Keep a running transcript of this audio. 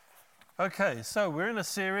Okay, so we're in a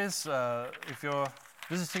series. If you're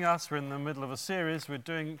visiting us, we're in the middle of a series. We're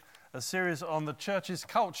doing a series on the church's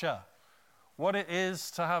culture, what it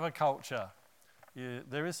is to have a culture.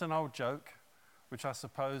 There is an old joke, which I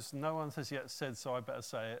suppose no one has yet said, so I better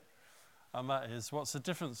say it, and that is, what's the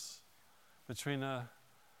difference between a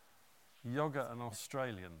yogurt and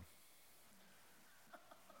Australian?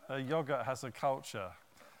 A yogurt has a culture.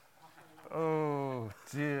 Oh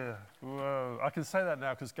dear, whoa. I can say that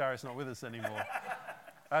now because Gary's not with us anymore.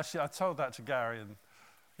 Actually, I told that to Gary and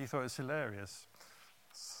he thought it was hilarious.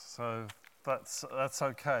 So that's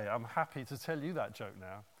okay. I'm happy to tell you that joke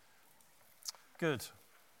now. Good.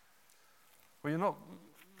 Well, you're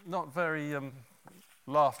not very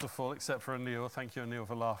laughterful, except for Anil. Thank you, Anil,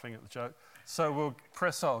 for laughing at the joke. So we'll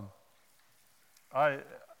press on.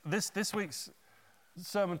 This week's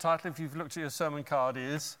sermon title, if you've looked at your sermon card,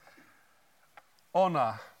 is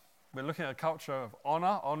Honour. We're looking at a culture of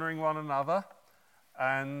honour, honouring one another.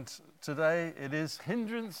 And today it is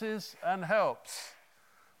hindrances and helps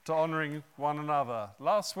to honouring one another.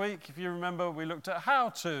 Last week, if you remember, we looked at how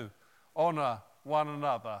to honour one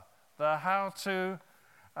another. The how to,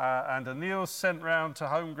 and Anil sent round to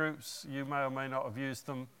home groups, you may or may not have used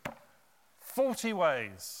them, 40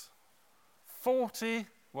 ways. 40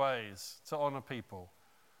 ways to honour people.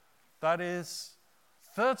 That is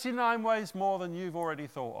 39 ways more than you've already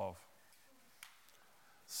thought of.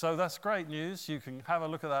 So that's great news. You can have a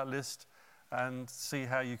look at that list and see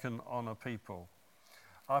how you can honour people.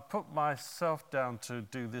 I put myself down to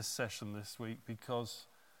do this session this week because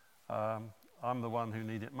I'm the one who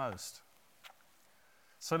need it most.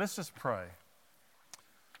 So let's just pray.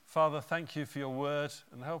 Father, thank you for your word,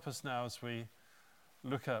 and help us now as we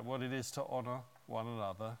look at what it is to honour one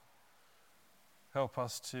another. Help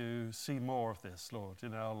us to see more of this, Lord,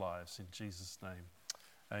 in our lives. In Jesus' name,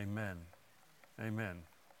 amen. Amen.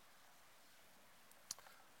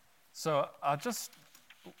 So I'll just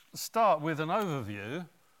start with an overview.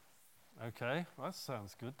 Okay, well, that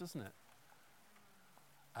sounds good, doesn't it?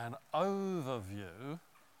 An overview,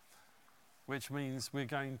 which means we're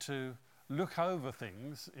going to look over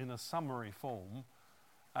things in a summary form,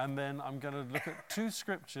 and then I'm going to look at two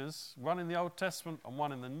scriptures, one in the Old Testament and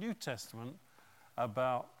one in the New Testament,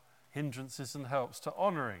 about hindrances and helps to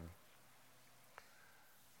honouring.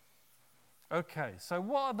 Okay, so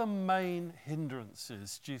what are the main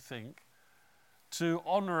hindrances, do you think, to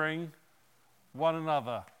honouring one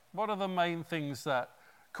another? What are the main things that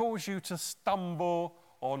cause you to stumble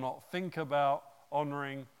or not think about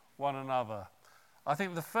honouring one another? I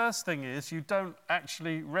think the first thing is you don't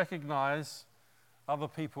actually recognise other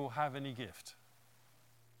people have any gift.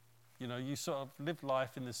 You know, you sort of live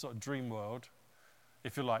life in this sort of dream world.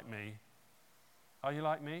 If you're like me. Are you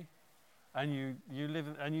like me? And you live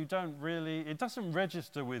and you don't really, it doesn't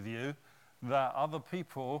register with you that other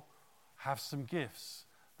people have some gifts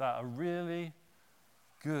that are really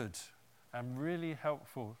good and really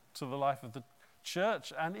helpful to the life of the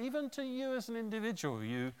church and even to you as an individual.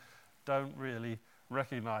 You don't really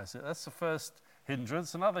recognize it. That's the first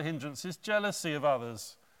hindrance. Another hindrance is jealousy of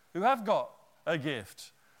others who have got a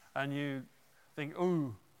gift. And you think,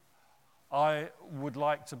 ooh, I would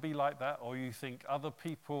like to be like that, or you think other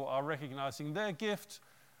people are recognizing their gift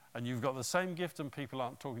and you've got the same gift and people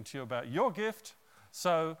aren't talking to you about your gift,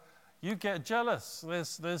 so you get jealous.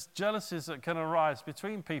 There's jealousies that can arise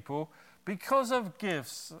between people because of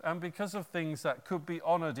gifts and because of things that could be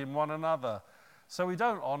honoured in one another. So we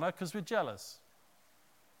don't honour because we're jealous.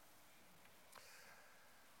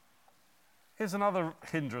 Here's another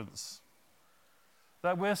hindrance,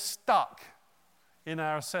 that we're stuck in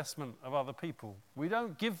our assessment of other people. We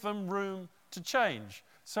don't give them room to change.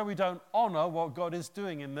 So we don't honour what God is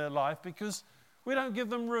doing in their life because we don't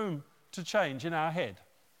give them room to change in our head.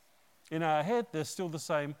 In our head, they're still the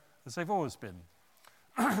same as they've always been.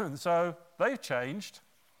 So they've changed,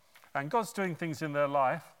 and God's doing things in their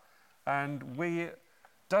life, and we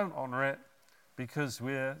don't honour it because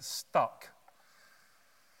we're stuck.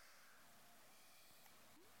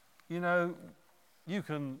 You know, you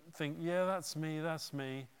can think, yeah, that's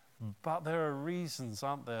me, but there are reasons,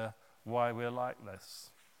 aren't there, why we're like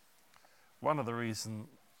this. One of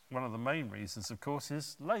the main reasons, of course,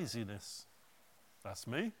 is laziness. That's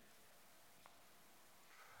me.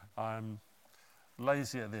 I'm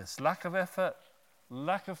lazy at this. Lack of effort,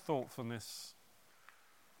 lack of thoughtfulness.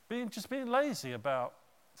 Just being lazy about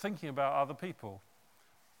thinking about other people.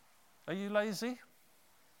 Are you lazy?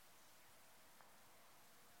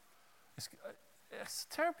 It's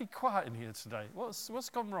terribly quiet in here today. What's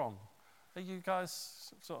gone wrong? Are you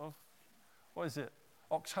guys sort of, what is it?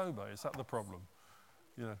 October, is that the problem?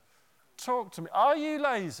 You know, talk to me. Are you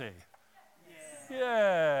lazy?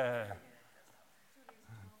 Yeah.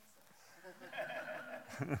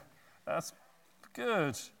 That's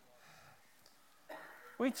good.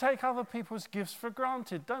 We take other people's gifts for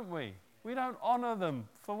granted, don't we? We don't honour them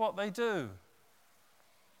for what they do.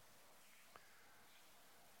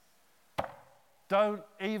 Don't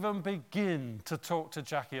even begin to talk to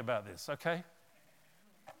Jackie about this, okay?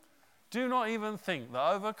 Do not even think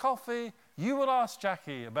that over coffee you will ask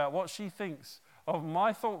Jackie about what she thinks of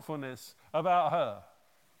my thoughtfulness about her.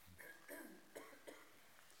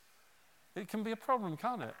 It can be a problem,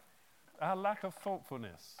 can't it? Our lack of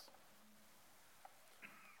thoughtfulness.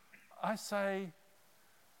 I say,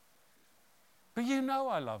 but you know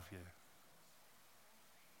I love you.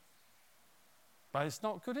 But it's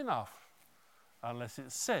not good enough unless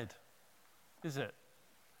it's said, is it?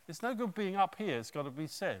 It's no good being up here, it's got to be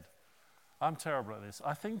said. I'm terrible at this.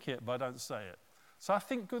 I think it, but I don't say it. So I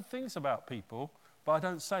think good things about people, but I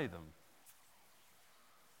don't say them.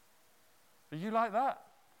 Are you like that?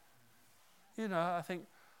 You know,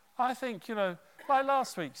 I think, you know, like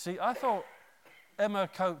last week, see, I thought Emma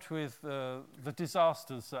coped with the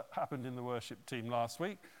disasters that happened in the worship team last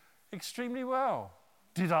week extremely well.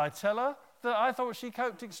 Did I tell her that I thought she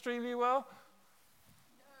coped extremely well?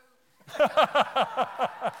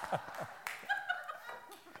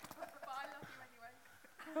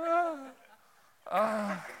 No.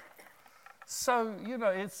 So, you know,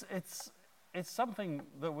 it's something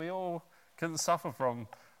that we all can suffer from.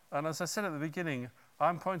 And as I said at the beginning,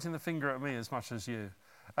 I'm pointing the finger at me as much as you.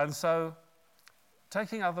 And so,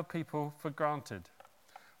 taking other people for granted.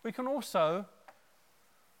 We can also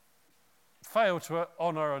fail to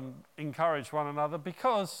honour and encourage one another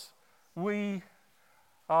because we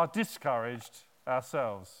are discouraged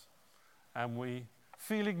ourselves and we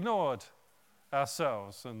feel ignored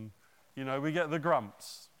ourselves, and you know, we get the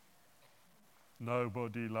grumps.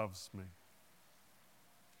 Nobody loves me.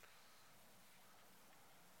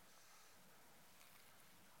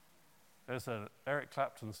 There's an Eric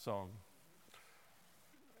Clapton song.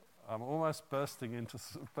 I'm almost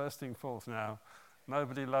bursting forth now.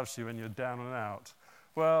 Nobody loves you when you're down and out.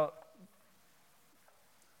 Well,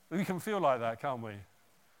 we can feel like that, can't we?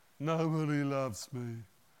 Nobody loves me.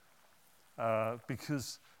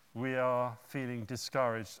 Because we are feeling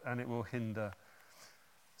discouraged and it will hinder.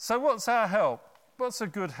 So what's our help? What's a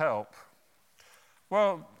good help?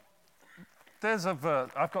 Well, there's a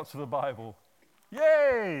verse. I've got to the Bible.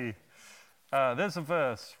 Yay! There's a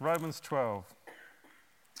verse, Romans 12.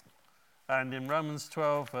 And in Romans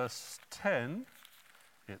 12, verse 10,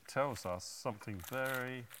 it tells us something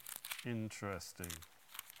very interesting.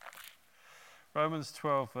 Romans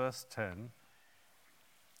 12, verse 10.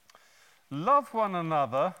 Love one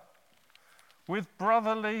another with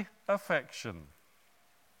brotherly affection.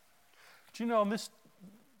 Do you know, on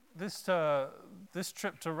this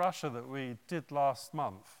trip to Russia that we did last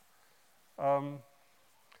month,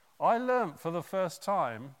 I learnt for the first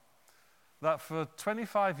time that for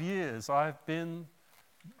 25 years I've been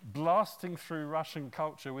blasting through Russian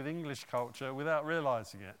culture with English culture without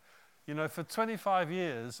realizing it. You know, for 25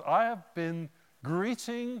 years I have been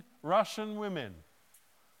greeting Russian women.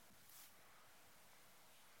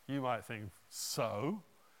 You might think, so?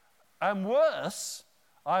 And worse,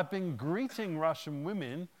 I've been greeting Russian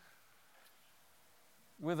women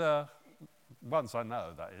with once I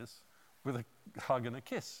know that is, with a hug and a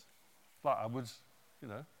kiss. Like I would, you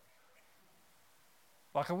know,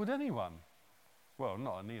 like I would anyone. Well,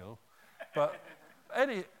 not Anil, but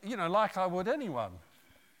like I would anyone.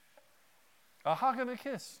 A hug and a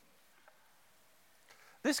kiss.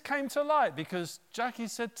 This came to light because Jackie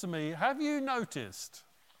said to me, have you noticed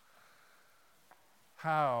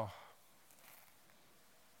how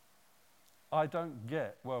I don't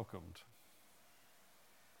get welcomed?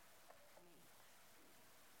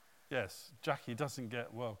 Yes, Jackie doesn't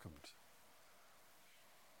get welcomed.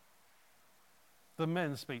 The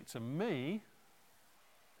men speak to me,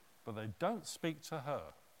 but they don't speak to her.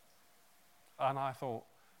 And I thought,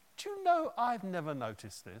 do you know I've never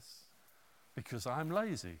noticed this? Because I'm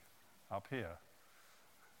lazy up here.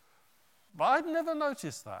 But I'd never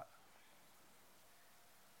noticed that.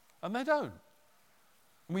 And they don't.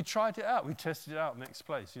 And we tried it out. We tested it out next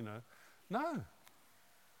place, you know. No.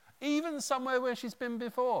 Even somewhere where she's been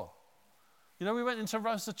before. You know, we went into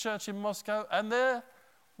Rosa Church in Moscow, and there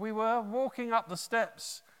we were walking up the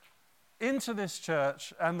steps into this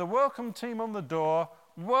church, and the welcome team on the door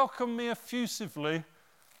welcomed me effusively.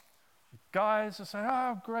 Guys are saying,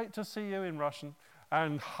 oh, great to see you in Russian,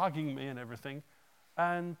 and hugging me and everything.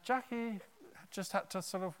 And Jackie just had to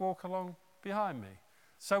sort of walk along behind me.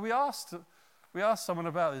 So we asked someone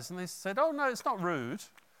about this, and they said, oh, no, it's not rude.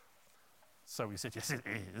 So we said, yes, it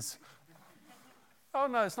is. Oh,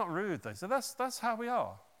 no, it's not rude. They said, that's how we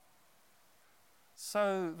are.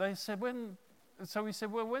 So they said, so we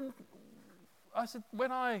said, well, when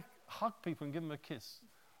I hug people and give them a kiss,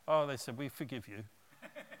 oh, they said, we forgive you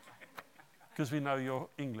because we know you're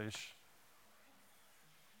English.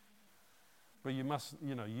 But you must,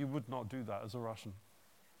 you would not do that as a Russian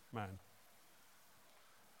man.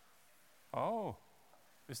 Oh,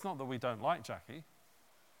 it's not that we don't like Jackie.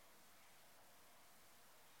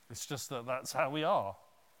 It's just that that's how we are.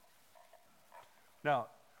 Now,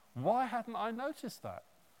 why hadn't I noticed that?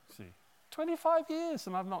 See, 25 years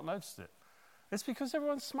and I've not noticed it. It's because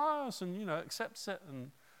everyone smiles and, accepts it.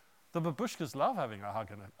 And the babushkas love having a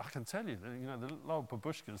hug. And I can tell you, the little old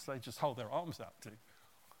babushkas, they just hold their arms out to you.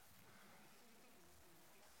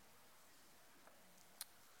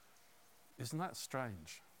 Isn't that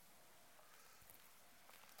strange?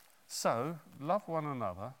 So, love one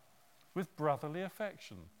another with brotherly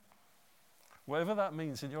affection. Whatever that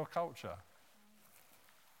means in your culture.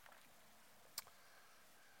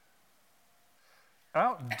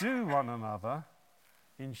 Outdo one another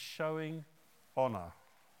in showing honor.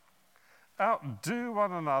 Outdo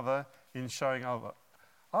one another in showing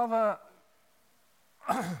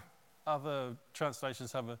other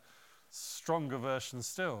translations have a stronger version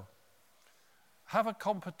still. Have a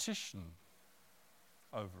competition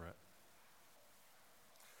over it.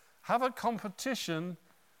 Have a competition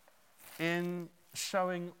in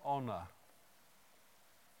showing honor.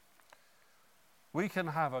 We can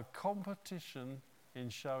have a competition in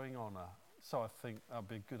showing honor. So I think that'd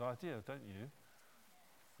be a good idea, don't you?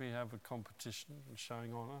 We have a competition in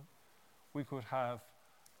showing honor. We could have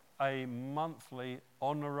a monthly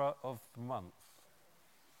honorer of the month.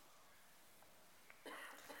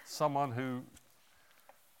 Someone who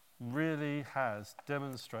really has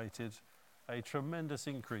demonstrated a tremendous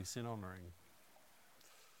increase in honouring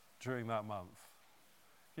during that month.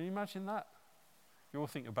 Can you imagine that? You all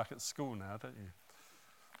think you're back at school now, don't you?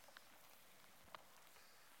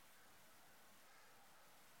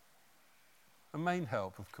 The main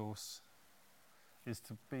help, of course, is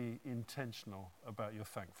to be intentional about your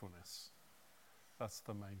thankfulness. That's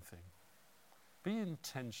the main thing. Be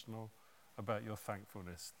intentional about your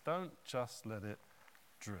thankfulness. Don't just let it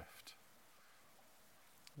drift.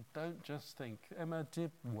 Don't just think, Emma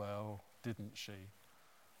did well, didn't she?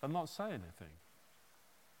 And not say anything.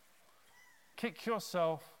 Kick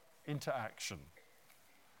yourself into action.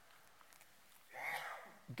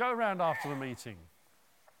 Go around after the meeting,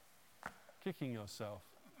 kicking yourself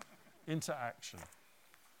into action.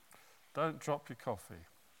 Don't drop your coffee.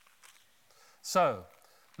 So,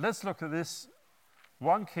 let's look at this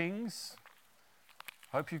 1 Kings.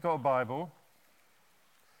 Hope you've got a Bible.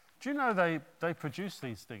 Do you know they produce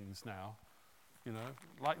these things now,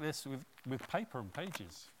 like this with paper and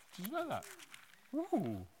pages? Did you know that?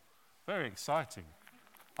 Ooh, very exciting.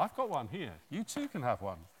 I've got one here. You too can have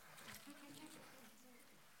one.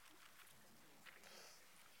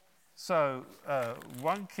 So,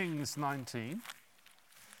 1 Kings 19,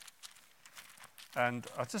 and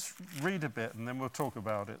I'll just read a bit and then we'll talk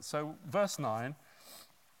about it. So, verse 9,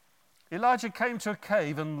 Elijah came to a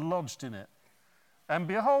cave and lodged in it. And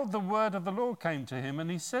behold, the word of the Lord came to him, and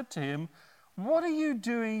he said to him, "What are you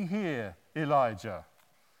doing here, Elijah?"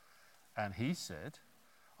 And he said,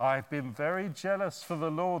 "I've been very jealous for the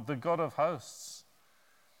Lord, the God of hosts.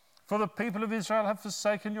 For the people of Israel have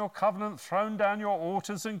forsaken your covenant, thrown down your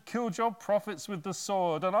altars, and killed your prophets with the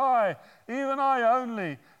sword. And I, even I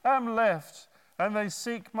only, am left, and they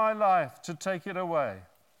seek my life to take it away."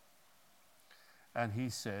 And he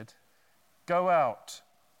said, "Go out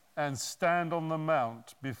and stand on the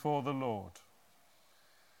mount before the Lord."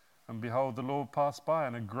 And behold, the Lord passed by,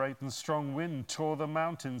 and a great and strong wind tore the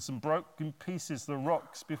mountains and broke in pieces the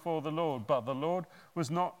rocks before the Lord. But the Lord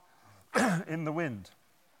was not in the wind.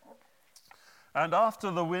 And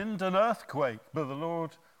after the wind, an earthquake, but the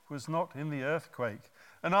Lord was not in the earthquake.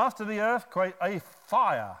 And after the earthquake, a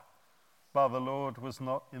fire, but the Lord was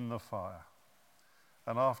not in the fire.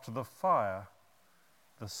 And after the fire,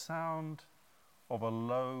 the sound of a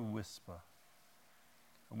low whisper.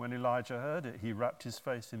 And when Elijah heard it, he wrapped his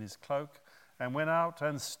face in his cloak and went out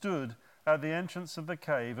and stood at the entrance of the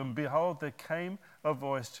cave. And behold, there came a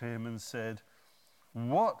voice to him and said,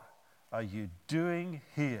 "What are you doing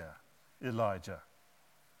here, Elijah?"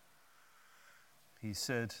 He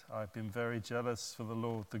said, "I've been very jealous for the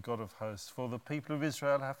Lord, the God of hosts. For the people of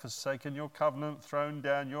Israel have forsaken your covenant, thrown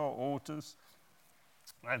down your altars,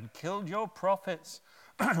 and killed your prophets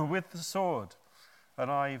with the sword. And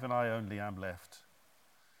I, even I only, am left.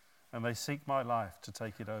 And they seek my life to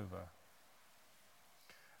take it over."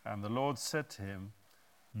 And the Lord said to him,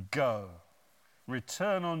 "Go,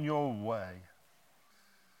 return on your way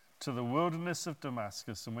to the wilderness of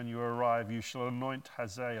Damascus, and when you arrive, you shall anoint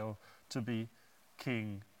Hazael to be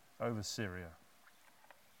king over Syria,"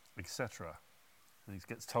 etc. And he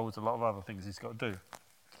gets told a lot of other things he's got to do.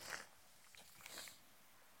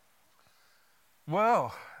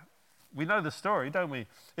 Well, we know the story, don't we?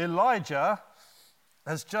 Elijah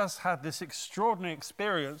has just had this extraordinary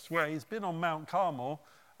experience where he's been on Mount Carmel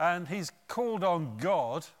and he's called on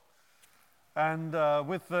God, and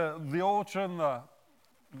with the altar and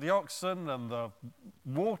the oxen and the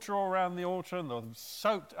water all around the altar, and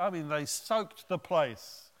they soaked the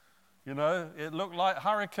place. You know, it looked like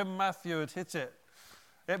Hurricane Matthew had hit it.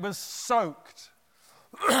 It was soaked.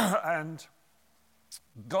 And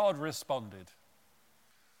God responded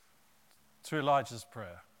to Elijah's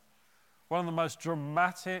prayer. One of the most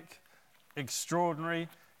dramatic, extraordinary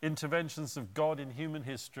interventions of God in human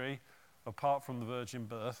history, apart from the virgin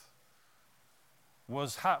birth,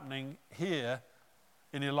 was happening here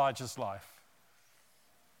in Elijah's life.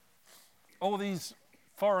 All these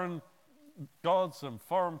foreign gods and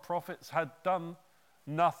foreign prophets had done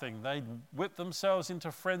nothing. They'd whipped themselves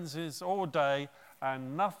into frenzies all day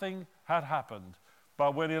and nothing had happened.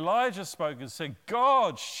 But when Elijah spoke and said,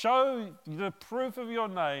 "God, show the proof of your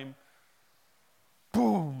name,"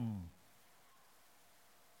 boom!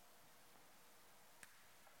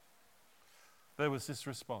 There was this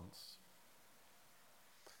response.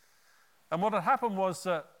 And what had happened was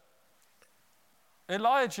that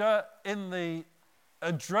Elijah, in the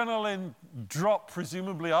adrenaline drop,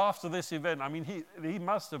 presumably after this event, I mean, he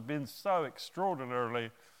must have been so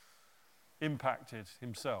extraordinarily impacted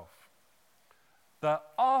himself, that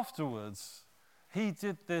afterwards he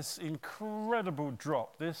did this incredible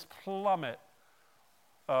drop, this plummet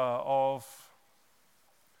of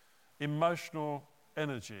emotional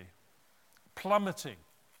energy, plummeting.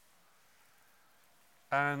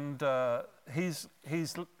 And he's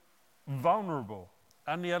vulnerable,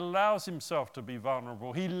 and he allows himself to be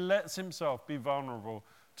vulnerable. He lets himself be vulnerable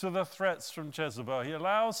to the threats from Jezebel. He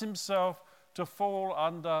allows himself to fall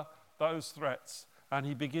under those threats, and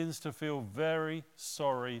he begins to feel very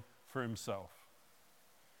sorry for himself.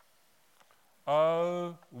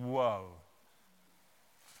 Oh, woe.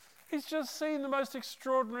 He's just seen the most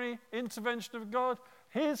extraordinary intervention of God.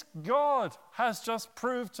 His God has just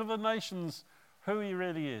proved to the nations who he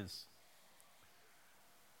really is.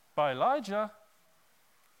 By Elijah,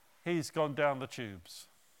 he's gone down the tubes.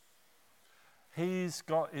 He's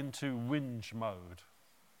got into whinge mode.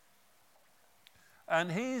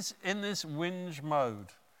 And he's in this whinge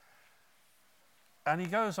mode. And he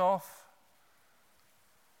goes off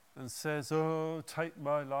and says, "Oh, take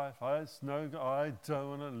my life. I don't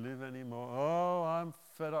want to live anymore. Oh, I'm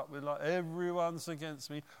fed up with life. Everyone's against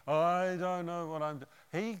me. I don't know what I'm doing."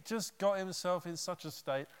 He just got himself in such a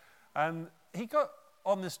state. And he got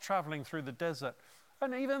on this traveling through the desert.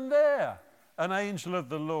 And even there, an angel of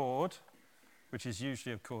the Lord, which is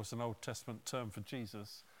usually, of course, an Old Testament term for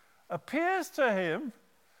Jesus, appears to him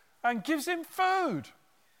and gives him food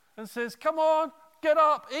and says, "Come on, get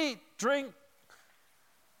up, eat, drink."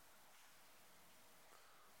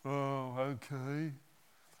 Oh, okay.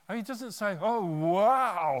 And he doesn't say, "Oh,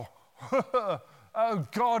 wow, oh,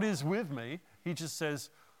 God is with me." He just says,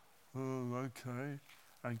 "Oh, okay,"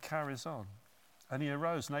 and carries on. And he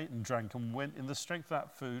arose and ate and drank and went in the strength of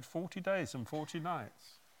that food 40 days and 40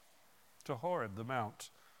 nights to Horeb, the mount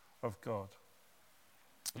of God.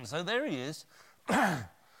 And so there he is.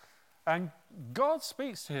 And God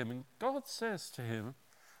speaks to him, and God says to him,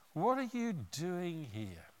 "What are you doing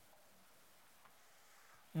here?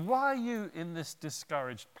 Why are you in this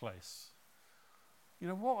discouraged place? You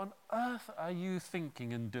know, what on earth are you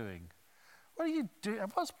thinking and doing? What are you doing?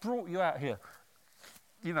 What's brought you out here?"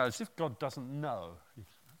 You know, as if God doesn't know. You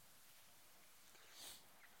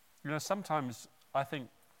know, sometimes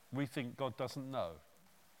we think God doesn't know.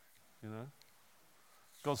 You know,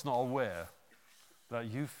 God's not aware that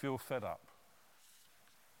you feel fed up.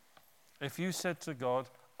 If you said to God,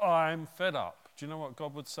 "I'm fed up," do you know what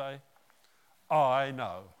God would say? "I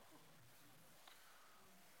know.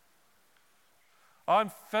 I'm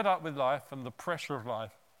fed up with life and the pressure of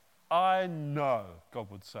life. I know," God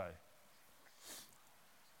would say.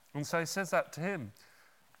 And so he says that to him.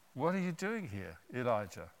 "What are you doing here,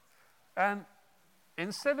 Elijah?" And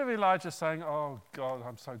instead of Elijah saying, "Oh, God,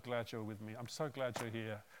 I'm so glad you're with me. I'm so glad you're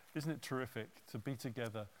here. Isn't it terrific to be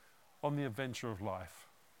together on the adventure of life?"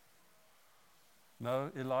 No,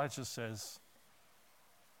 Elijah says,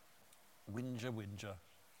 "Whinger, whinger.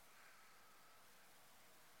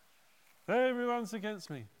 Everyone's against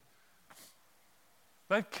me.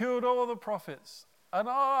 They've killed all the prophets. And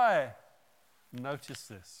I, notice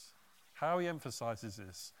this, how he emphasizes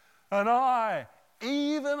this, and I,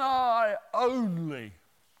 even I only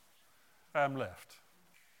am left.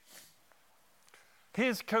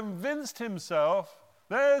 He's convinced himself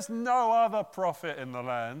there's no other prophet in the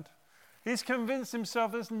land. He's convinced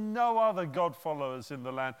himself there's no other God followers in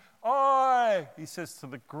the land. I, he says to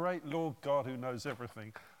the great Lord God who knows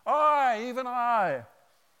everything, I, even I,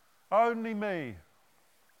 only me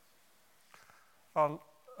are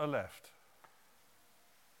left.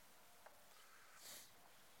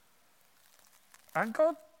 And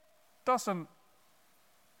God doesn't,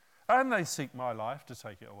 and they seek my life to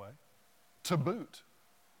take it away, to boot,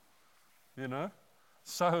 you know?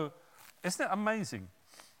 So, isn't it amazing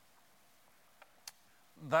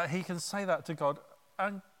that he can say that to God,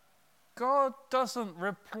 and God doesn't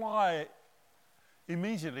reply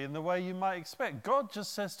immediately in the way you might expect. God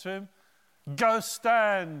just says to him, go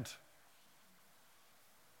stand.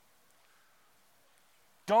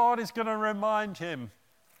 God is going to remind him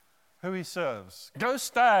who he serves. Go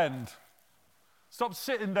stand. Stop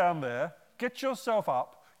sitting down there. Get yourself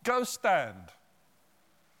up. Go stand.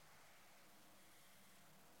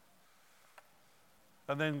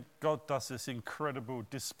 And then God does this incredible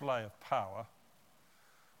display of power,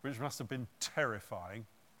 which must have been terrifying,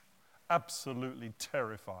 absolutely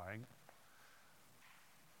terrifying.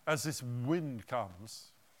 As this wind comes,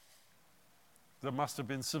 that must have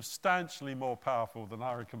been substantially more powerful than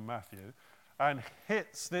I reckon Matthew, and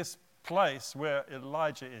hits this place where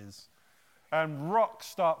Elijah is, and rocks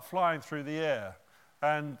start flying through the air.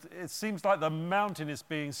 And it seems like the mountain is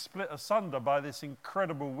being split asunder by this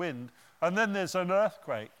incredible wind. And then there's an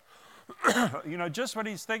earthquake. You know, just when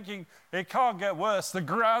he's thinking it can't get worse, the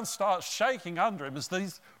ground starts shaking under him as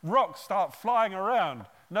these rocks start flying around.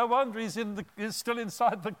 No wonder he's still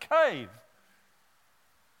inside the cave.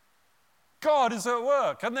 God is at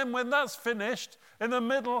work. And then when that's finished, in the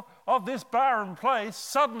middle of this barren place,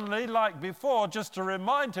 suddenly, like before, just to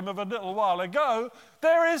remind him of a little while ago,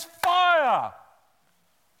 there is fire.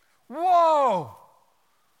 Whoa!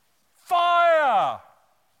 Fire!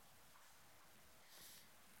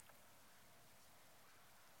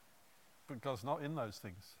 But God's not in those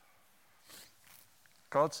things.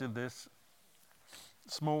 God's in this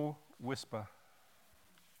small whisper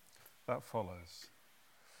that follows.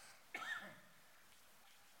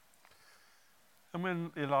 And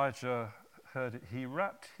when Elijah heard it, he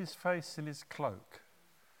wrapped his face in his cloak.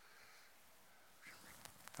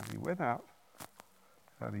 And he went out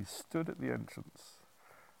and he stood at the entrance.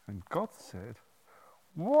 And God said,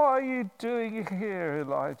 "What are you doing here,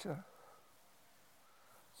 Elijah?"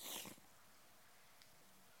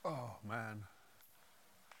 Oh, man.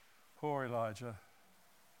 Poor Elijah.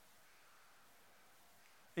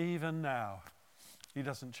 Even now, he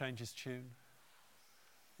doesn't change his tune.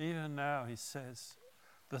 Even now, he says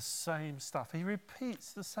the same stuff. He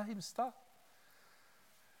repeats the same stuff.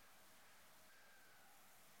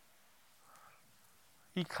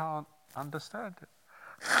 He can't understand it.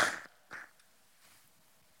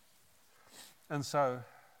 And so,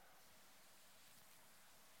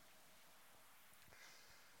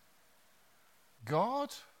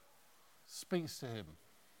 God speaks to him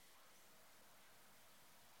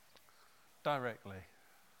directly.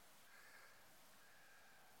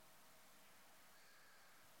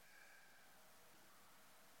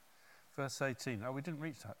 Verse 18. Oh, we didn't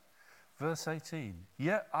reach that. Verse 18.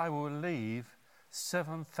 Yet I will leave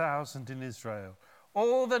 7,000 in Israel,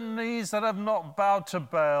 all the knees that have not bowed to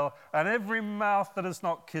Baal, and every mouth that has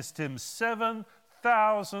not kissed him.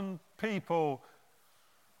 7,000 people.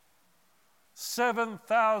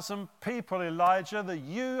 7,000 people, Elijah, that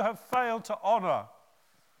you have failed to honor.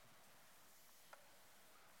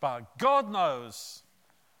 But God knows.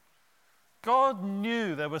 God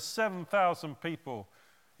knew there were 7,000 people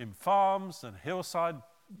in farms and hillside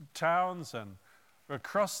towns and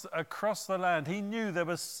across the land. He knew there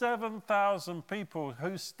were 7,000 people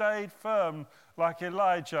who stayed firm like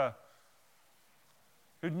Elijah,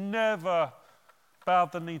 who never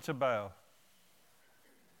bowed the knee to Baal.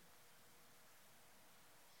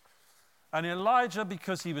 And Elijah,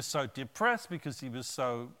 because he was so depressed, because he was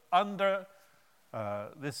so under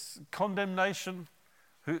this condemnation,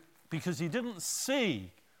 because he didn't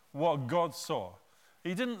see what God saw.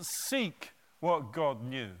 He didn't seek what God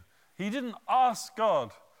knew. He didn't ask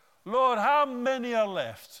God, Lord, how many are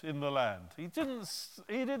left in the land? He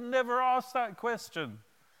didn't never ask that question.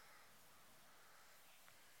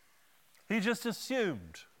 He just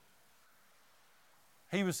assumed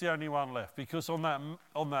he was the only one left, because on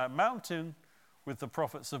that mountain with the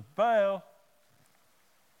prophets of Baal,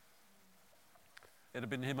 It had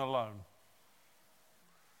been him alone.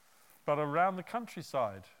 But around the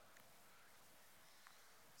countryside,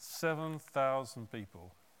 7,000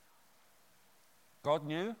 people. God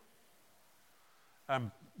knew,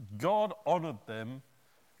 and God honored them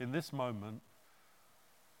in this moment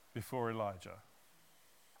before Elijah.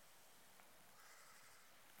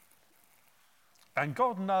 And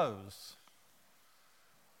God knows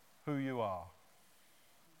who you are.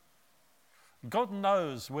 God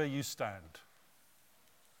knows where you stand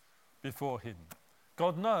before him.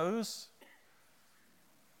 God knows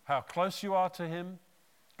how close you are to him.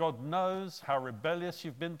 God knows how rebellious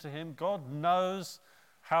you've been to him. God knows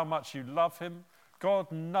how much you love him.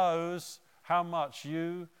 God knows how much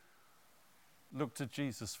you look to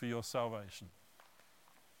Jesus for your salvation.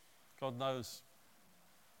 God knows.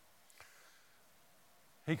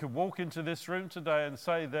 He could walk into this room today and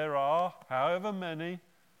say there are however many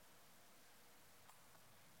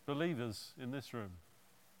believers in this room.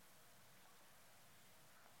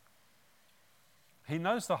 He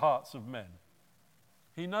knows the hearts of men.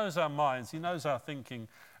 He knows our minds. He knows our thinking.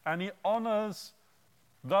 And he honors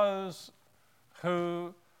those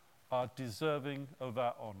who are deserving of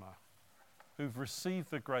that honor, who've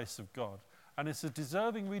received the grace of God. And it's a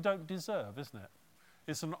deserving we don't deserve, isn't it?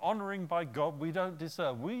 It's an honoring by God we don't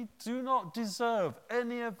deserve. We do not deserve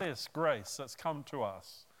any of this grace that's come to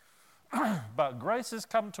us. But grace has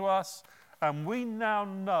come to us, and we now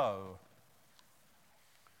know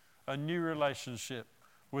a new relationship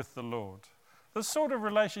with the Lord. The sort of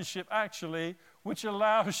relationship, actually, which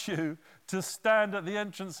allows you to stand at the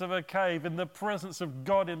entrance of a cave in the presence of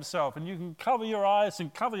God himself, and you can cover your eyes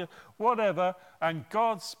and cover your whatever, and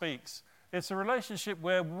God speaks. It's a relationship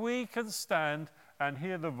where we can stand and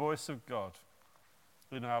hear the voice of God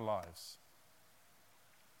in our lives.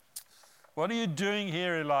 What are you doing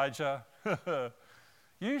here, Elijah?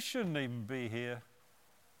 You shouldn't even be here.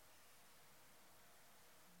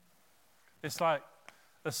 It's like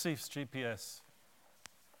Asif's GPS.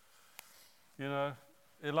 You know,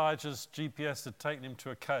 Elijah's GPS had taken him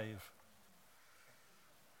to a cave.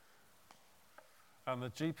 And the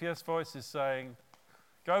GPS voice is saying,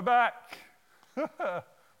 "Go back.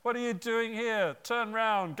 What are you doing here? Turn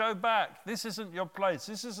round, go back. This isn't your place.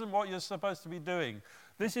 This isn't what you're supposed to be doing.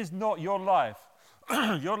 This is not your life.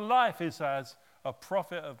 Your life is as a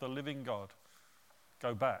prophet of the living God.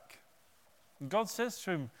 Go back." And God says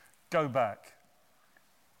to him, "Go back.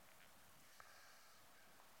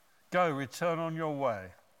 Go, return on your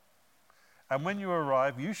way. And when you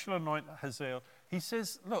arrive, you shall anoint Hazael." He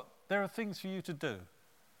says, look, there are things for you to do.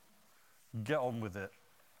 Get on with it.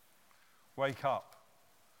 Wake up.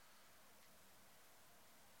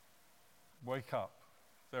 Wake up.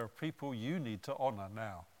 There are people you need to honor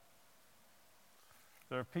now.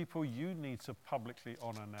 There are people you need to publicly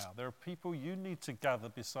honor now. There are people you need to gather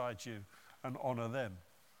beside you and honor them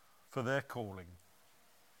for their calling.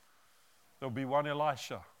 There'll be one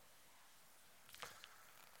Elisha,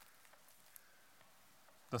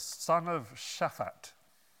 the son of Shaphat.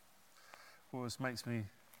 Always makes me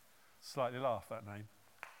slightly laugh, that name.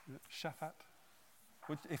 Shaphat?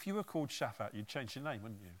 If you were called Shaphat, you'd change your name,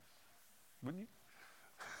 wouldn't you? Wouldn't you?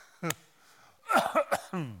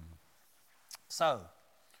 So,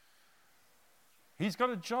 he's got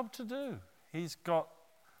a job to do. He's got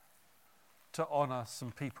to honor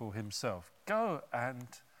some people himself. Go and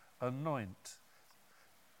anoint.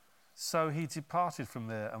 So he departed from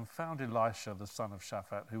there and found Elisha, the son of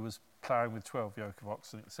Shaphat, who was ploughing with 12 yoke of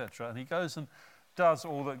oxen, etc. And he goes and does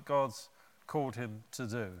all that God's called him to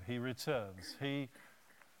do. He returns. He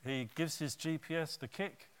gives his GPS the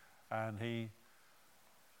kick, and he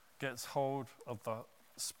gets hold of the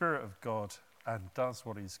Spirit of God and does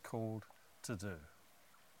what he's called to do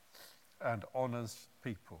and honors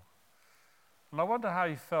people. And I wonder how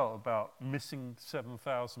he felt about missing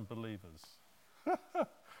 7,000 believers.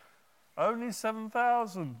 Only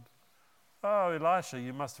 7,000. Oh, Elisha,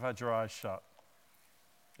 you must have had your eyes shut.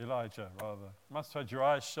 Elijah, rather. Must have had your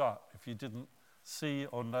eyes shut if you didn't see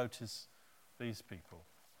or notice these people.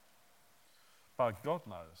 But God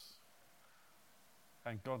knows.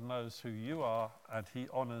 And God knows who you are, and he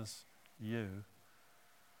honors you.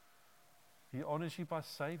 He honors you by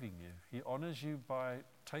saving you. He honors you by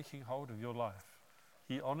taking hold of your life.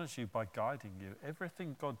 He honors you by guiding you.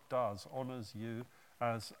 Everything God does honors you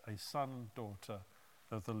as a son and daughter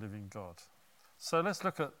of the living God. So let's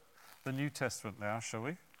look at the New Testament now, shall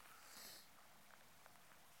we?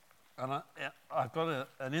 And I've got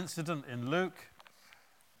an incident in Luke,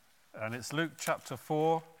 and it's Luke chapter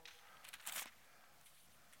 4.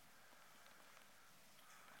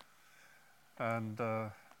 And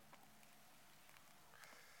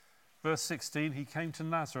Verse 16, he came to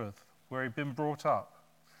Nazareth, where he'd been brought up.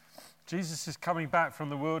 Jesus is coming back from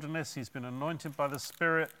the wilderness. He's been anointed by the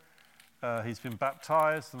Spirit. He's been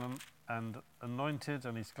baptized and anointed,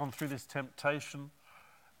 and he's gone through this temptation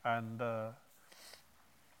and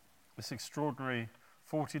this extraordinary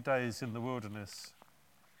 40 days in the wilderness,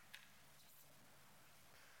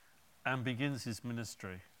 and begins his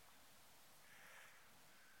ministry.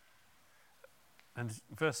 And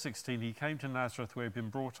verse 16, he came to Nazareth where he'd been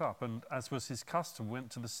brought up, and as was his custom,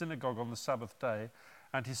 went to the synagogue on the Sabbath day,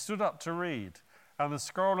 and he stood up to read. And the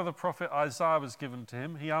scroll of the prophet Isaiah was given to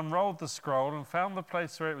him. He unrolled the scroll and found the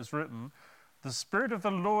place where it was written, "The Spirit of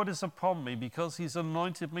the Lord is upon me, because he's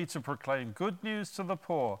anointed me to proclaim good news to the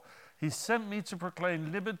poor. He sent me to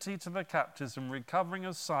proclaim liberty to the captives and recovering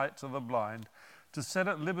of sight to the blind, to set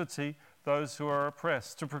at liberty those who are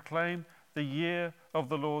oppressed, to proclaim the year of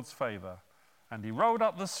the Lord's favor." And he rolled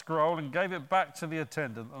up the scroll and gave it back to the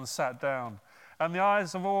attendant and sat down. And the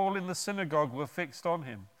eyes of all in the synagogue were fixed on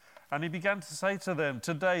him. And he began to say to them,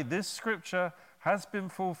 "Today this scripture has been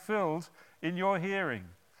fulfilled in your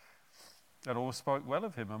hearing." And all spoke well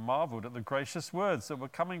of him and marveled at the gracious words that were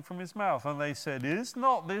coming from his mouth. And they said, "Is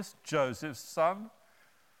not this Joseph's son?"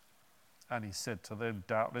 And he said to them,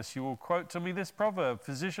 "Doubtless you will quote to me this proverb,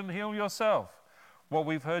 'Physician, heal yourself. What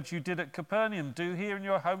we've heard you did at Capernaum, do here in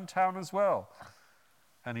your hometown as well.'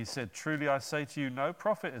 And he said, 'Truly I say to you, no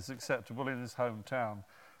prophet is acceptable in his hometown.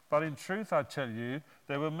 But in truth I tell you,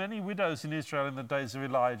 there were many widows in Israel in the days of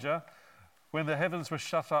Elijah, when the heavens were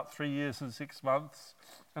shut up 3 years and 6 months,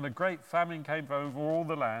 and a great famine came over all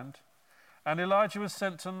the land. And Elijah was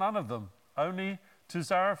sent to none of them, only to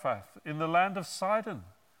Zarephath in the land of Sidon,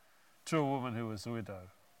 to a woman who was a widow.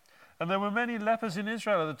 And there were many lepers in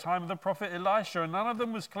Israel at the time of the prophet Elisha, and none of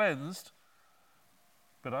them was cleansed,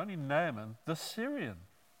 but only Naaman the Syrian.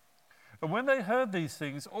 And when they heard these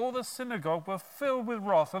things, all the synagogue were filled with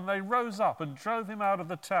wrath, and they rose up and drove him out of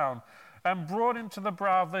the town, and brought him to the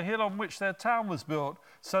brow of the hill on which their town was built,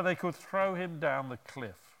 so they could throw him down the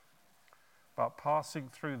cliff. But passing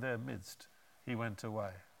through their midst, he went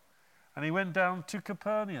away. And he went down to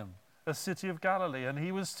Capernaum, a city of Galilee, and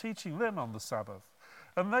he was teaching them on the Sabbath.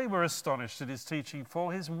 And they were astonished at his teaching,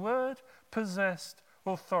 for his word possessed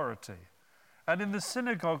authority. And in the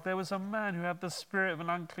synagogue there was a man who had the spirit of an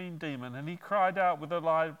unclean demon, and he cried out with a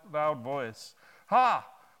loud voice, "Ha!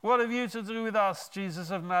 What have you to do with us,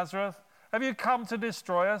 Jesus of Nazareth? Have you come to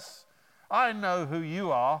destroy us? I know who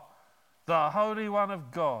you are, the Holy One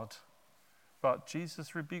of God." But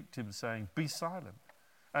Jesus rebuked him, saying, "Be silent,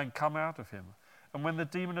 and come out of him." And when the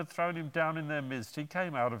demon had thrown him down in their midst, he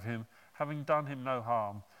came out of him, having done him no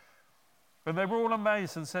harm. And they were all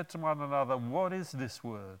amazed and said to one another, "What is this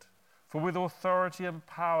word? For with authority and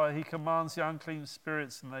power he commands the unclean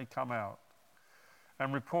spirits, and they come out."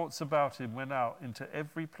 And reports about him went out into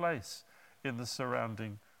every place in the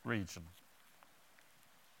surrounding region.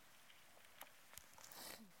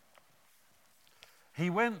 He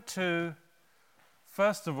went to,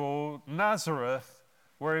 first of all, Nazareth,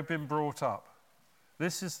 where he'd been brought up.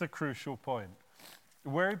 This is the crucial point.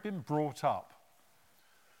 Where he'd been brought up.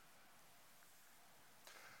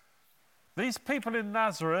 These people in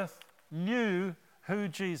Nazareth knew who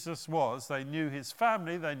Jesus was. They knew his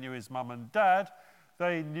family, they knew his mum and dad,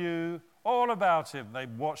 they knew all about him. They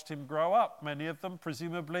watched him grow up. Many of them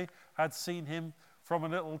presumably had seen him from a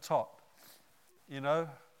little tot. You know,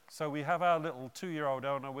 so we have our little 2-year-old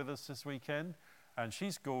Eleanor with us this weekend, and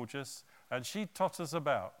she's gorgeous, and she totters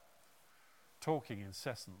about, talking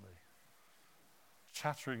incessantly,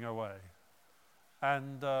 chattering away.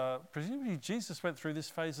 And presumably Jesus went through this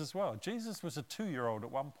phase as well. Jesus was a 2-year-old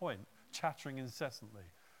at one point, chattering incessantly,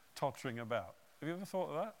 tottering about. Have you ever thought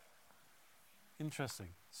of that? Interesting.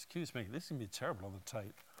 Excuse me, this is going to be terrible on the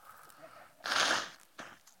tape.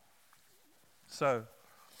 So,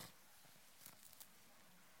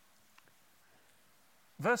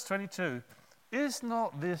 verse 22, "Is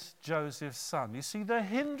not this Joseph's son?" You see, the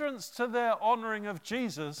hindrance to their honouring of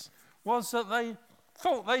Jesus was that they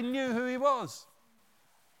thought they knew who he was.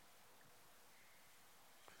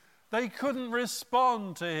 They couldn't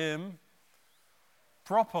respond to him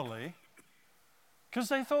properly because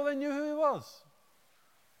they thought they knew who he was.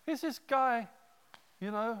 He's this guy,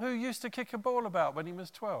 you know, who used to kick a ball about when he was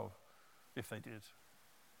 12, if they did.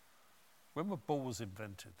 When were balls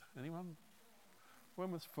invented? Anyone? When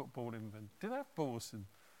was football invented? Did they have balls in?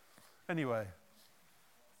 Anyway,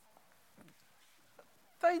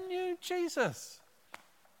 they knew Jesus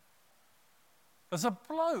as a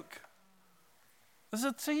bloke, as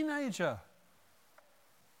a teenager.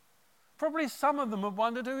 Probably some of them had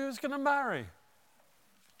wondered who he was going to marry.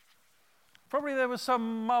 Probably there were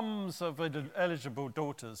some mums of eligible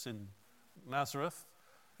daughters in Nazareth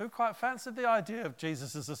who quite fancied the idea of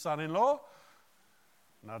Jesus as a son-in-law.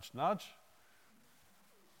 Nudge, nudge.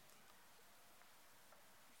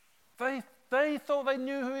 They thought they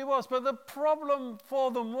knew who he was, but the problem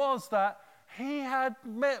for them was that he had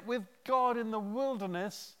met with God in the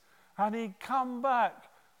wilderness and he'd come back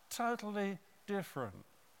totally different.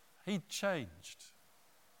 He'd changed.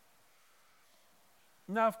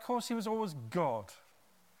 Now, of course, he was always God.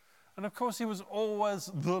 And of course, he was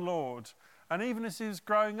always the Lord. And even as he was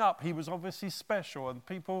growing up, he was obviously special, and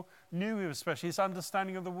people knew he was special. His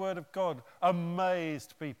understanding of the Word of God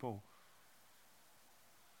amazed people.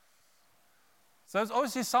 So there's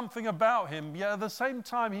obviously something about him, yet at the same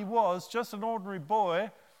time he was just an ordinary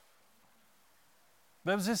boy.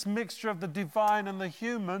 There was this mixture of the divine and the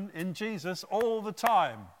human in Jesus all the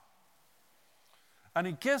time. And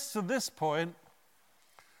it gets to this point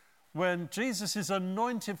when Jesus is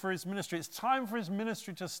anointed for his ministry. It's time for his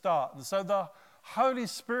ministry to start. And so the Holy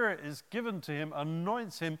Spirit is given to him,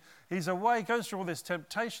 anoints him. He's away, goes through all this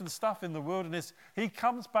temptation stuff in the wilderness. He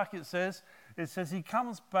comes back, it says he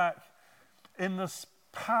comes back in the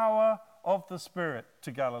power of the Spirit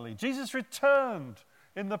to Galilee. Jesus returned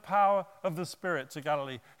in the power of the Spirit to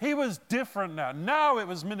Galilee. He was different now. Now it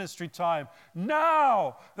was ministry time.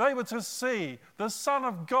 Now they were to see the Son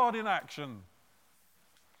of God in action.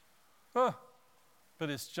 But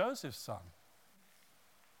it's Joseph's son.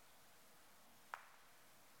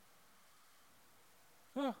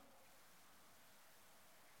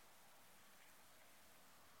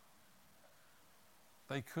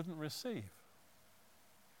 They couldn't receive.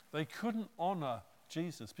 They couldn't honor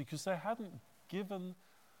Jesus because they hadn't given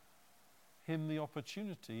him the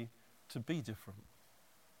opportunity to be different.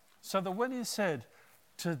 So that when he said,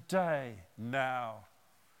 today, now,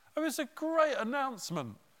 it was a great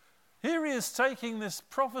announcement. Here he is taking this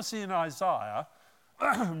prophecy in Isaiah,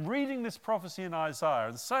 reading this prophecy in Isaiah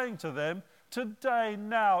and saying to them, today,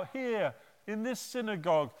 now, here, in this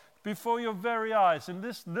synagogue, before your very eyes, in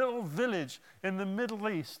this little village in the Middle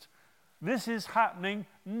East, this is happening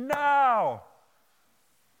now.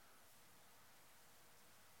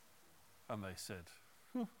 And they said,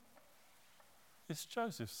 it's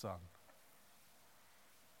Joseph's son.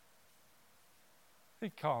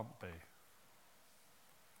 It can't be.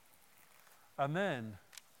 And then,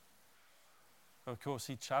 of course,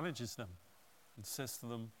 he challenges them and says to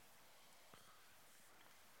them,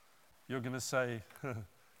 you're going to say,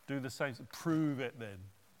 do the same. Prove it then.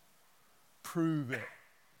 Prove it.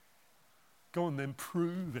 Go on then,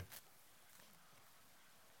 prove it.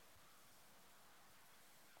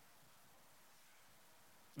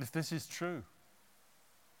 If this is true,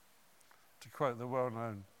 to quote the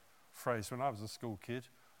well-known phrase when I was a school kid,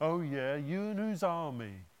 oh yeah, you and whose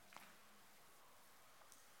army?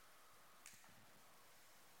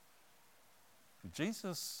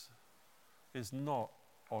 Jesus is not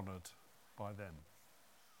honored by them.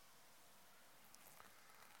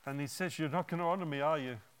 And he says, you're not going to honor me, are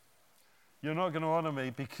you? You're not going to honor me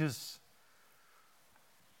because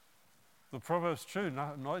the proverb's true,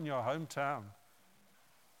 not in your hometown.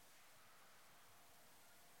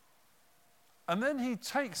 And then he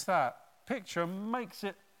takes that picture and makes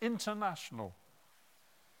it international,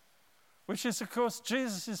 which is, of course,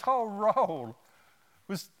 Jesus' whole role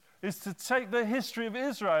is to take the history of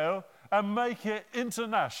Israel and make it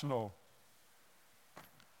international.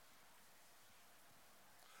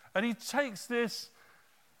 And he takes this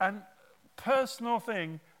and personal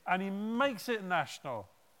thing and he makes it national.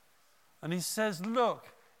 And he says, look,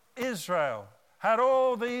 Israel had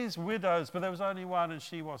all these widows, but there was only one and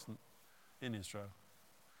she wasn't in Israel.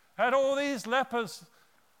 Had all these lepers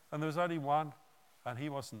and there was only one and he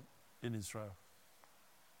wasn't in Israel.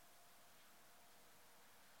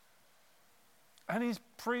 And he's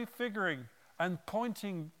prefiguring and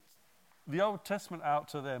pointing the Old Testament out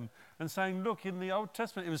to them and saying, look, in the Old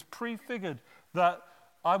Testament it was prefigured that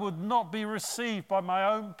I would not be received by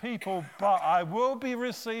my own people, but I will be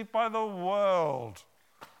received by the world.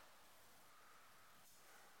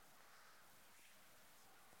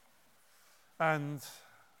 And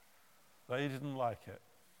they didn't like it.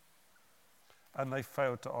 And they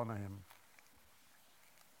failed to honor him.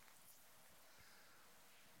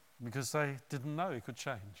 Because they didn't know he could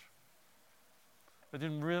change. They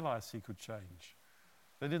didn't realize he could change.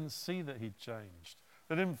 They didn't see that he'd changed.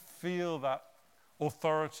 They didn't feel that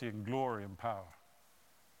authority and glory and power.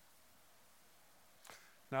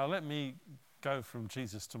 Now let me go from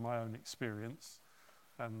Jesus to my own experience.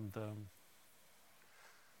 And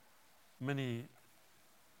many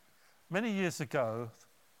years ago,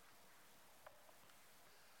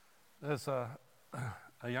 there's a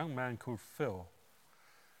young man called Phil,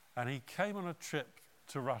 and he came on a trip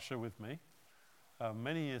to Russia with me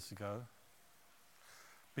many years ago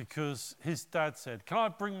because his dad said, "Can I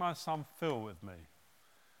bring my son Phil with me?"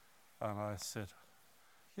 And I said,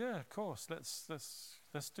 "Yeah, of course.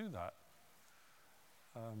 Let's do that."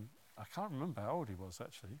 I can't remember how old he was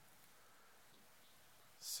actually.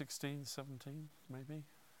 16, 17, maybe.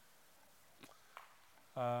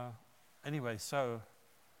 Anyway, so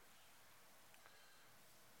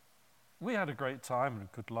we had a great time and a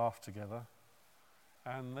good laugh together.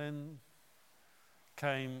 And then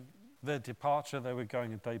came their departure. They were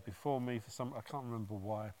going a day before me for some, I can't remember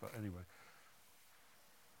why, but anyway.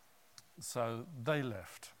 So they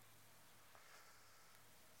left.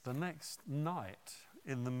 The next night,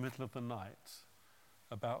 in the middle of the night,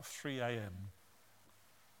 about 3 a.m.,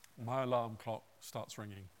 my alarm clock starts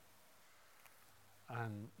ringing.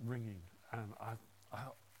 And ringing. And I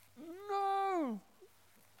no!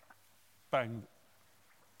 Banged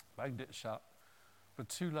it shut. But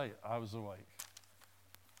too late, I was awake.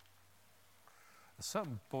 A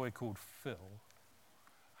certain boy called Phil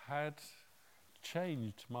had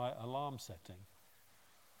changed my alarm setting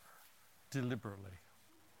deliberately,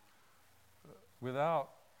 without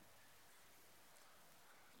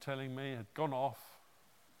telling me. Had gone off,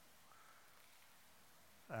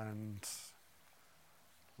 and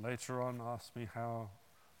later on asked me how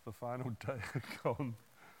the final day had gone.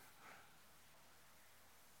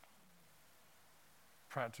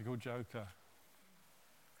 Practical joker.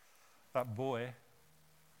 That boy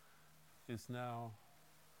is now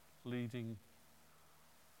leading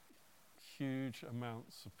huge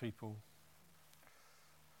amounts of people,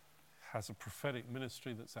 has a prophetic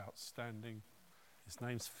ministry that's outstanding. His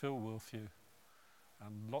name's Phil Wilthew,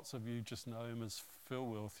 and lots of you just know him as Phil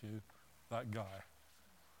Wilthew, that guy.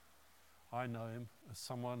 I know him as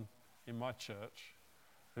someone in my church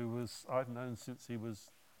I've known since he was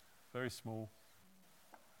very small.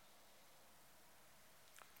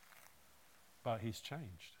 But he's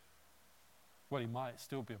changed. Well, he might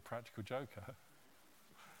still be a practical joker.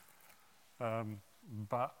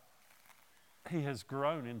 But he has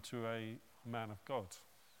grown into a man of God.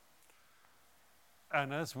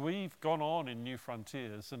 And as we've gone on in New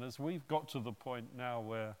Frontiers, and as we've got to the point now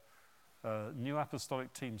where new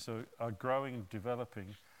apostolic teams are growing and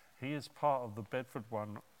developing, he is part of the Bedford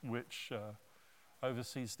one, which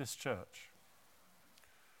oversees this church.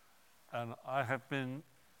 And I have been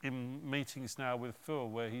in meetings now with Phil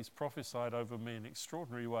where he's prophesied over me in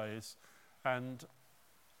extraordinary ways, and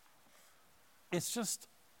it's just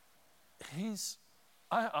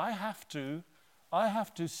I have to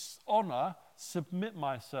honor, submit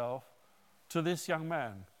myself to this young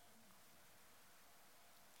man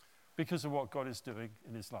because of what God is doing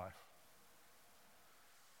in his life.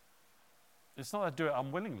 It's not that I do it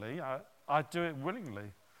unwillingly, I do it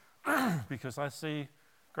willingly because I see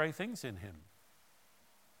great things in him.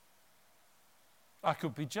 I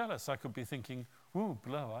could be jealous. I could be thinking, "Ooh,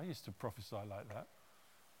 blow, I used to prophesy like that."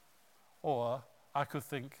 Or I could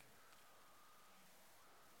think,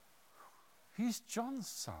 "He's John's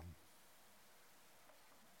son.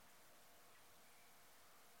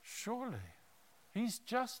 Surely, he's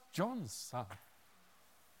just John's son."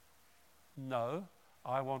 No,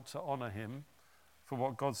 I want to honor him for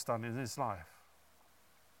what God's done in his life.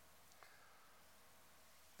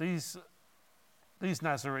 These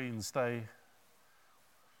Nazarenes, they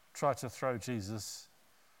try to throw Jesus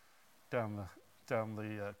down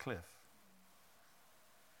the cliff.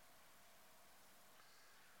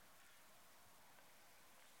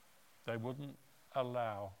 They wouldn't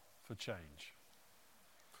allow for change.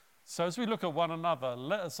 So as we look at one another,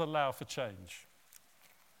 let us allow for change.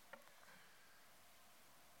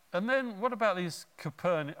 And then what about these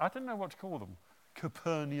I don't know what to call them.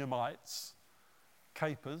 Capernaumites.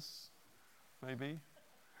 Capers, maybe.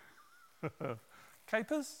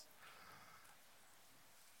 Capers?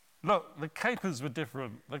 Look, the Capers were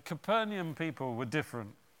different. The Capernaum people were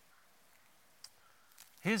different.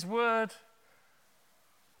 His word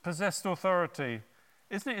possessed authority.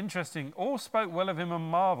 Isn't it interesting? All spoke well of him and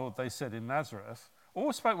marveled, they said in Nazareth.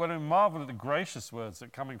 All spoke well of him and marveled at the gracious words that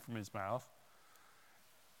are coming from his mouth.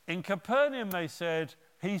 In Capernaum, they said,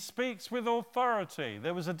 he speaks with authority.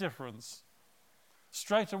 There was a difference.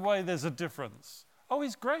 Straight away, there's a difference. Oh,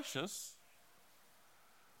 he's gracious.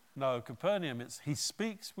 No, Capernaum, he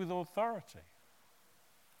speaks with authority.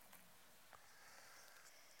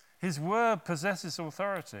 His word possesses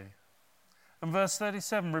authority. And verse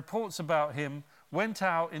 37, reports about him went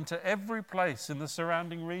out into every place in the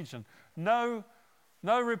surrounding region. No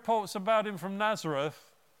reports about him from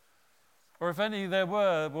Nazareth Or if any there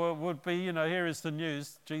were, would be, here is the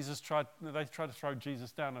news, they tried to throw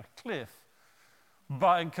Jesus down a cliff.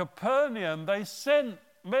 But in Capernaum, they sent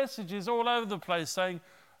messages all over the place saying,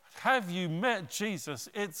 have you met Jesus?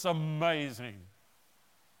 It's amazing.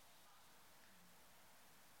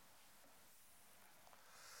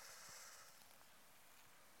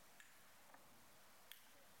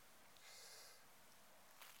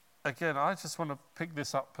 Again, I just want to pick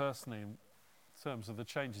this up personally in terms of the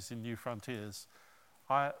changes in New Frontiers.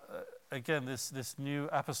 Again, this new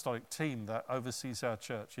apostolic team that oversees our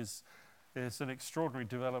church is an extraordinary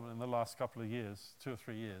development in the last couple of years, 2 or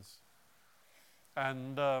 3 years.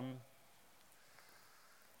 And, I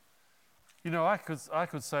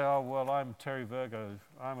could say, oh, well, I'm Terry Virgo.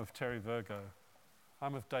 I'm of Terry Virgo.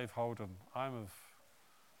 I'm of Dave Holden. I'm of,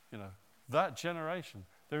 that generation.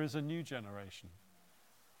 There is a new generation.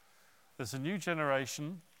 There's a new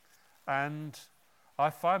generation, and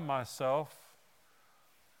I find myself,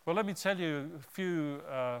 well, let me tell you, a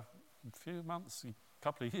few months, a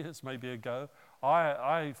couple of years maybe ago,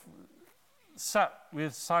 I sat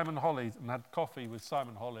with Simon Holly and had coffee with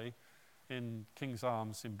Simon Holly in King's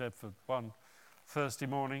Arms in Bedford one Thursday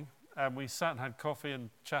morning, and we sat and had coffee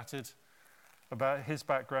and chatted about his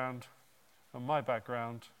background and my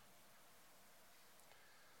background.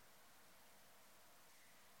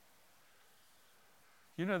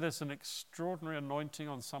 There's an extraordinary anointing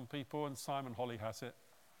on some people, and Simon Holly has it.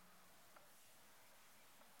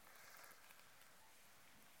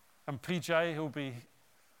 And PJ, who'll be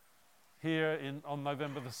here on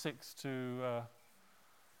November the 6th to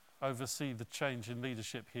oversee the change in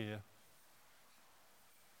leadership here.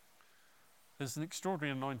 There's an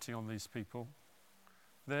extraordinary anointing on these people.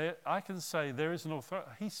 I can say there is an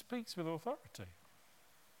authority. He speaks with authority.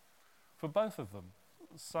 For both of them,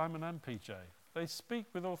 Simon and PJ. They speak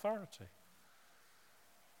with authority.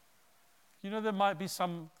 There might be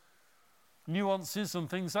some nuances and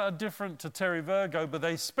things that are different to Terry Virgo, but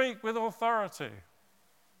they speak with authority.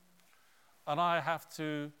 And I have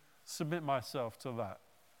to submit myself to that.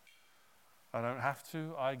 I don't have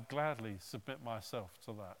to, I gladly submit myself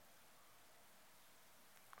to that.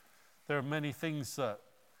 There are many things that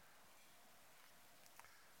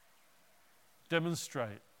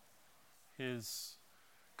demonstrate his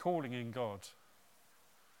calling in God.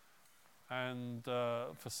 And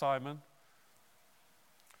for Simon,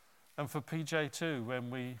 and for PJ too, when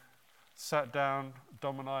we sat down,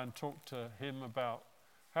 Dom and I, and talked to him about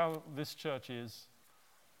how this church is,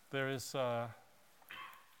 there is a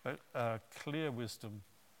clear wisdom.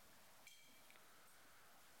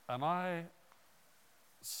 And I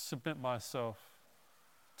submit myself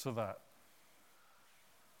to that.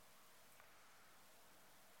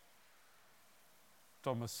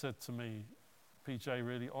 Dom has said to me, PJ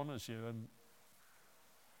really honours you, and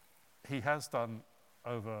he has done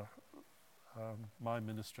over my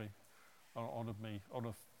ministry, honoured me on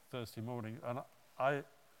a Thursday morning, and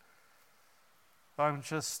I'm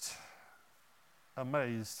just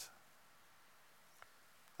amazed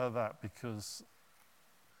at that, because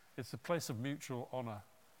it's a place of mutual honour.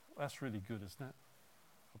 That's really good, isn't it?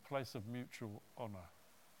 A place of mutual honour.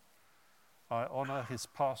 I honour his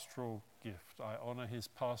pastoral gift. I honour his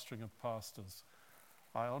pastoring of pastors.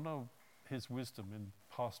 I honour his wisdom in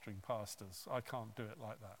pastoring pastors. I can't do it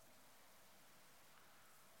like that.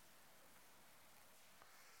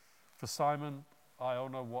 For Simon, I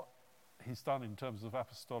honour what he's done in terms of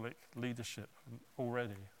apostolic leadership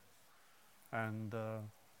already. And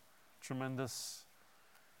tremendous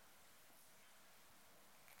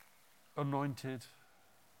anointed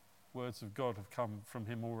words of God have come from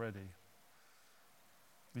him already.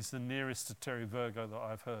 He's the nearest to Terry Virgo that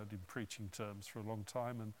I've heard in preaching terms for a long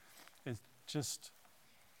time, and it's just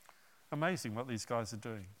amazing what these guys are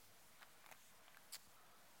doing.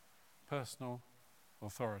 Personal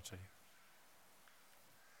authority.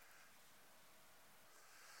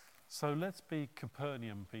 So let's be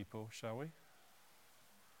Capernaum people, shall we?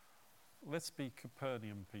 Let's be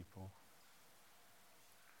Capernaum people,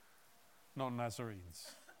 not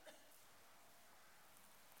Nazarenes.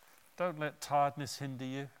 Don't let tiredness hinder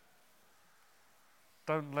you.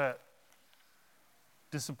 Don't let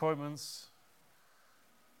disappointments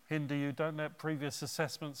hinder you. Don't let previous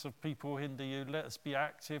assessments of people hinder you. Let us be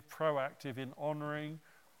active, proactive in honouring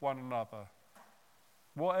one another,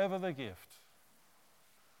 whatever the gift.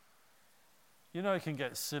 It can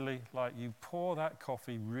get silly, like you pour that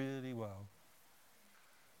coffee really well.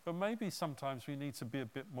 But maybe sometimes we need to be a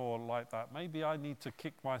bit more like that. Maybe I need to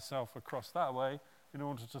kick myself across that way in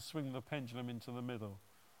order to swing the pendulum into the middle.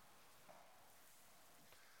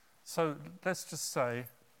 So let's just say,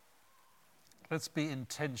 Let's be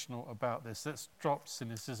intentional about this. Let's drop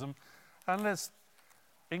cynicism and let's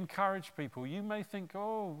encourage people. You may think,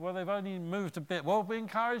 oh, well, they've only moved a bit. Well, we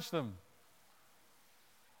encourage them.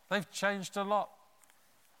 They've changed a lot.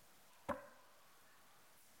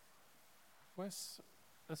 Has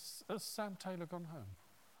Sam Taylor gone home?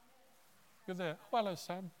 You're there. Oh, hello,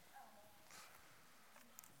 Sam.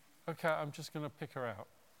 Okay, I'm just going to pick her out.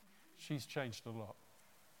 She's changed a lot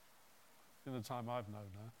in the time I've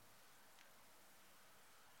known her.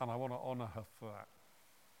 And I want to honour her for that.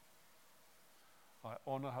 I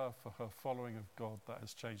honour her for her following of God that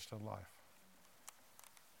has changed her life.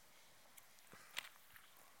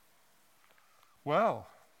 Well,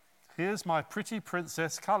 here's my Pretty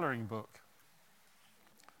Princess colouring book.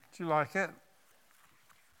 Do you like it?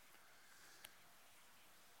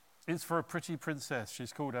 It's for a pretty princess.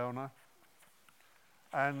 She's called Elna.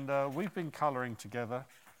 And we've been colouring together.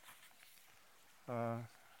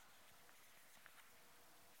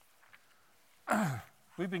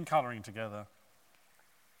 We've been colouring together.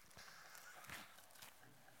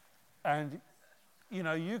 And, you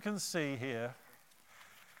know, you can see here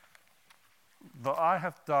that I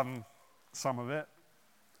have done some of it,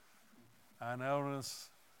 and Elna's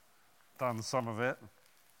done some of it,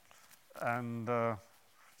 and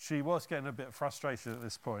she was getting a bit frustrated at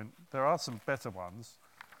this point. There are some better ones.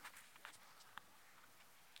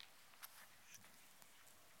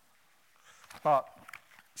 But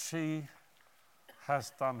she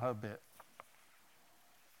has done her bit.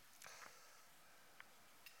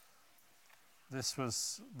 This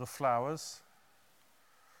was the flowers.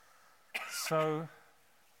 So,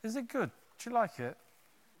 is it good? Do you like it?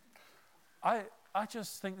 I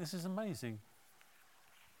just think this is amazing.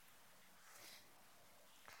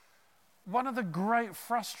 One of the great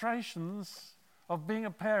frustrations of being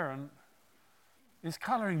a parent is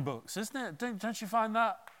colouring books, isn't it? Don't you find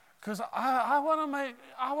that? Because I want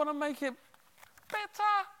to make it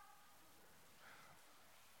better.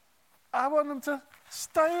 I want them to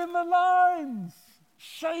stay in the lines,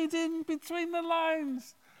 shading between the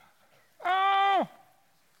lines. Oh!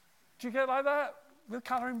 Do you get like that with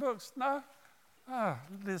colouring books? No? Oh,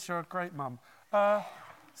 Liz, you're a great mum.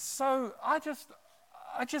 So I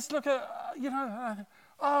just look at,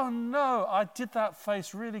 oh no, I did that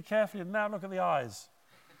face really carefully, and now look at the eyes.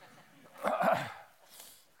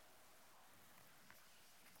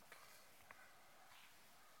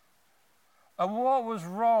 And what was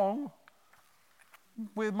wrong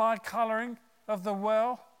with my colouring of the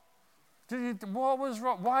well? What was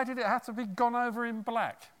wrong? Why did it have to be gone over in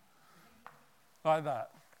black? Like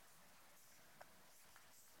that.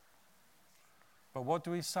 But what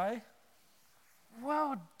do we say?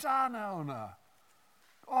 Well done, Elna.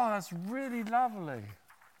 Oh, that's really lovely.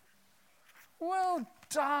 Well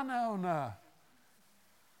done, Elna.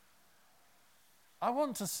 I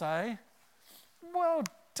want to say, well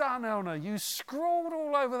done, Elna. You scrawled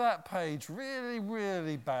all over that page really,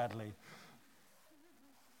 really badly.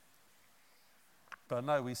 But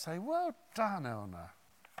no, we say, well done, Elna.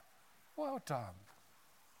 Well done.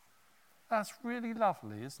 That's really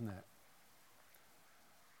lovely, isn't it?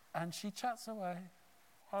 And she chats away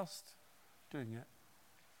whilst doing it.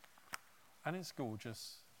 And it's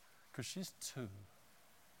gorgeous because she's 2.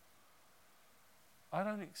 I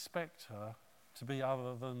don't expect her to be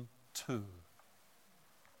other than 2.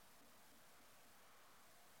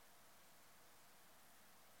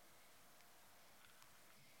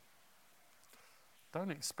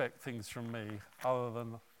 Don't expect things from me other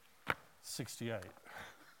than 68.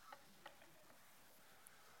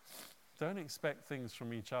 Don't expect things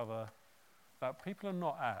from each other that people are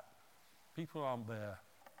not at. People aren't there.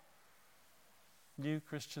 New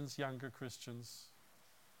Christians, younger Christians.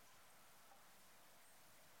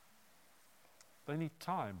 They need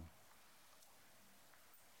time.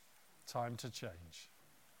 Time to change.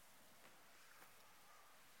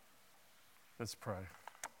 Let's pray.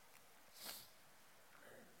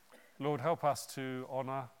 Lord, help us to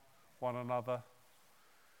honour one another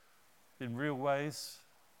in real ways.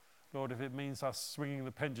 Lord, if it means us swinging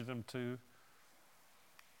the pendulum to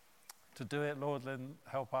do it, Lord, then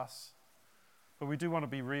help us. But we do want to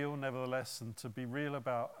be real, nevertheless, and to be real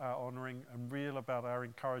about our honouring and real about our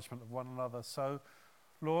encouragement of one another. So,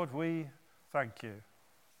 Lord, we thank you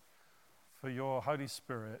for your Holy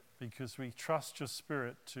Spirit, because we trust your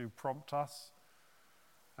Spirit to prompt us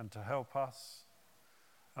and to help us.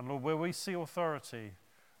 And Lord, where we see authority,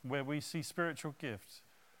 where we see spiritual gift,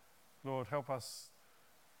 Lord, help us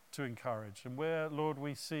to encourage. And where, Lord,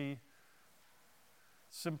 we see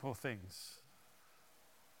simple things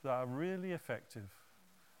that are really effective,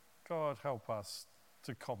 God, help us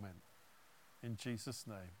to comment. In Jesus'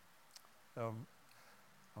 name,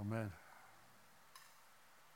 Amen.